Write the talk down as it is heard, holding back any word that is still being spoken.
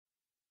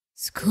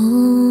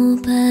School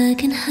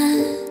bag in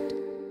hand,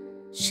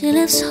 she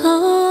leaves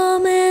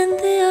home in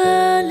the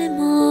early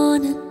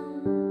morning,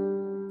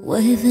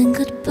 waving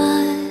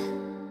goodbye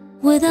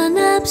with an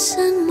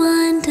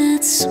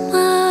absent-minded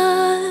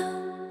smile.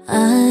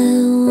 I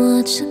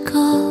watch her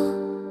go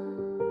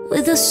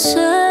with a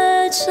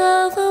surge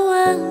of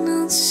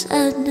overwhelming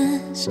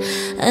sadness,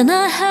 and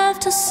I have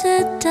to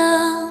sit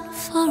down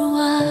for a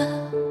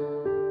while.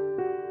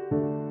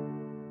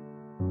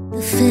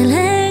 The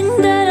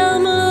feeling that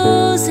I'm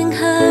losing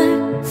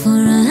her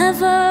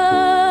forever,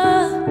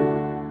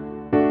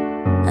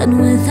 and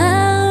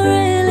without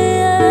really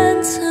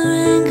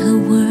entering her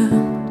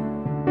world,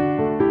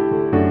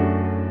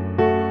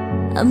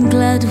 I'm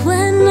glad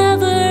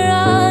whenever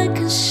I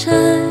can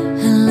share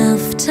her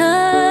laughter,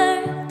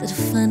 that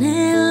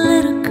funny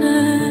little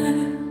girl.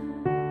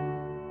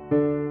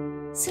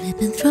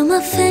 Slipping through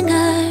my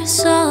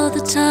fingers all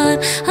the time,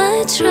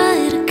 I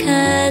try to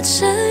catch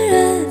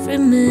her every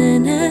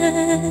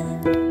minute.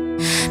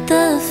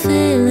 The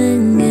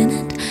feeling in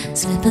it,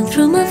 slipping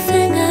through my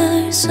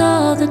fingers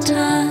all the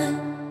time.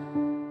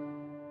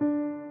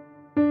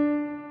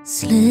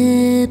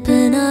 Slip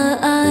in our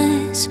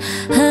eyes,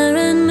 her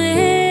and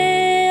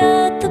me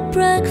at the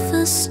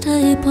breakfast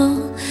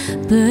table,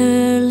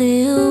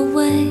 barely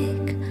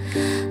awake.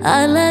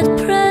 I let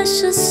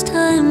precious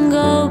time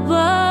go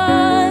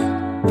by.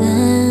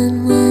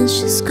 Then when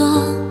she's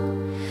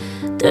gone,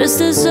 there's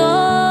this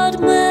odd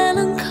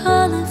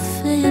melancholy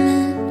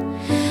feeling,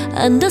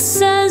 and a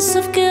sense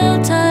of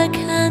guilt I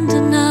can't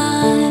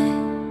deny.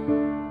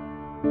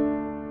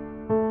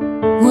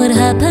 What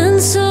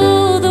happened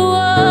to the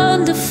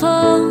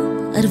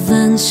wonderful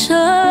adventures,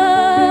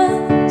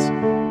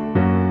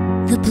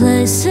 the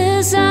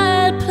places I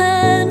had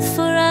planned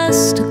for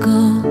us to go?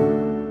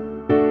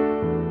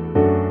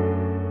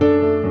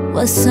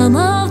 Was some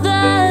of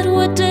that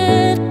we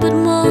did, but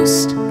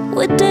most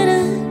we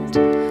didn't,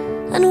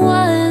 and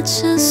why I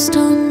just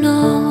don't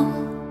know.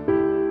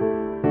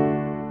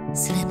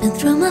 Slipping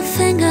through my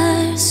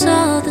fingers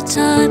all the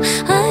time,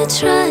 I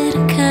try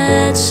to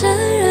catch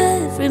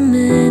her every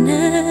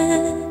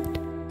minute.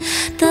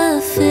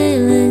 The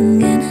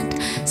feeling in it,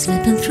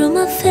 slipping through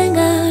my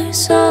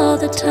fingers all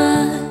the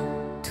time.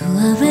 Do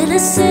I really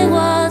see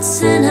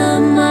what's in her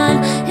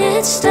mind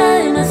each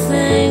time I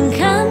think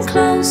I'm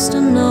close to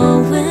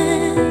knowing?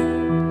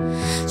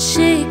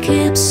 She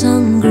keeps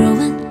on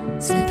growing,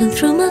 slipping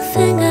through my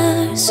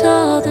fingers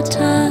all the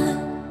time.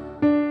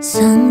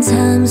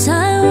 Sometimes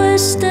I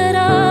wish that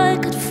I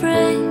could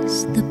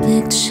phrase the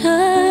picture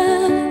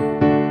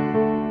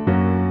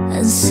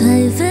and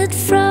save it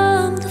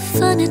from the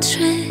funny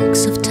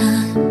tricks of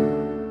time,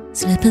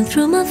 slipping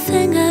through my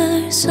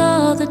fingers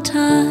all the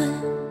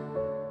time.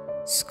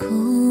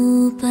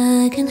 School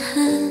bag in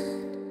hand,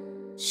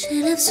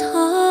 she leaves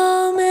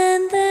home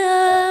in the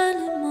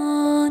early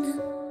morning,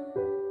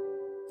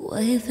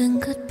 waving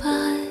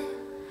goodbye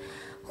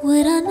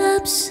with an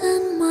absent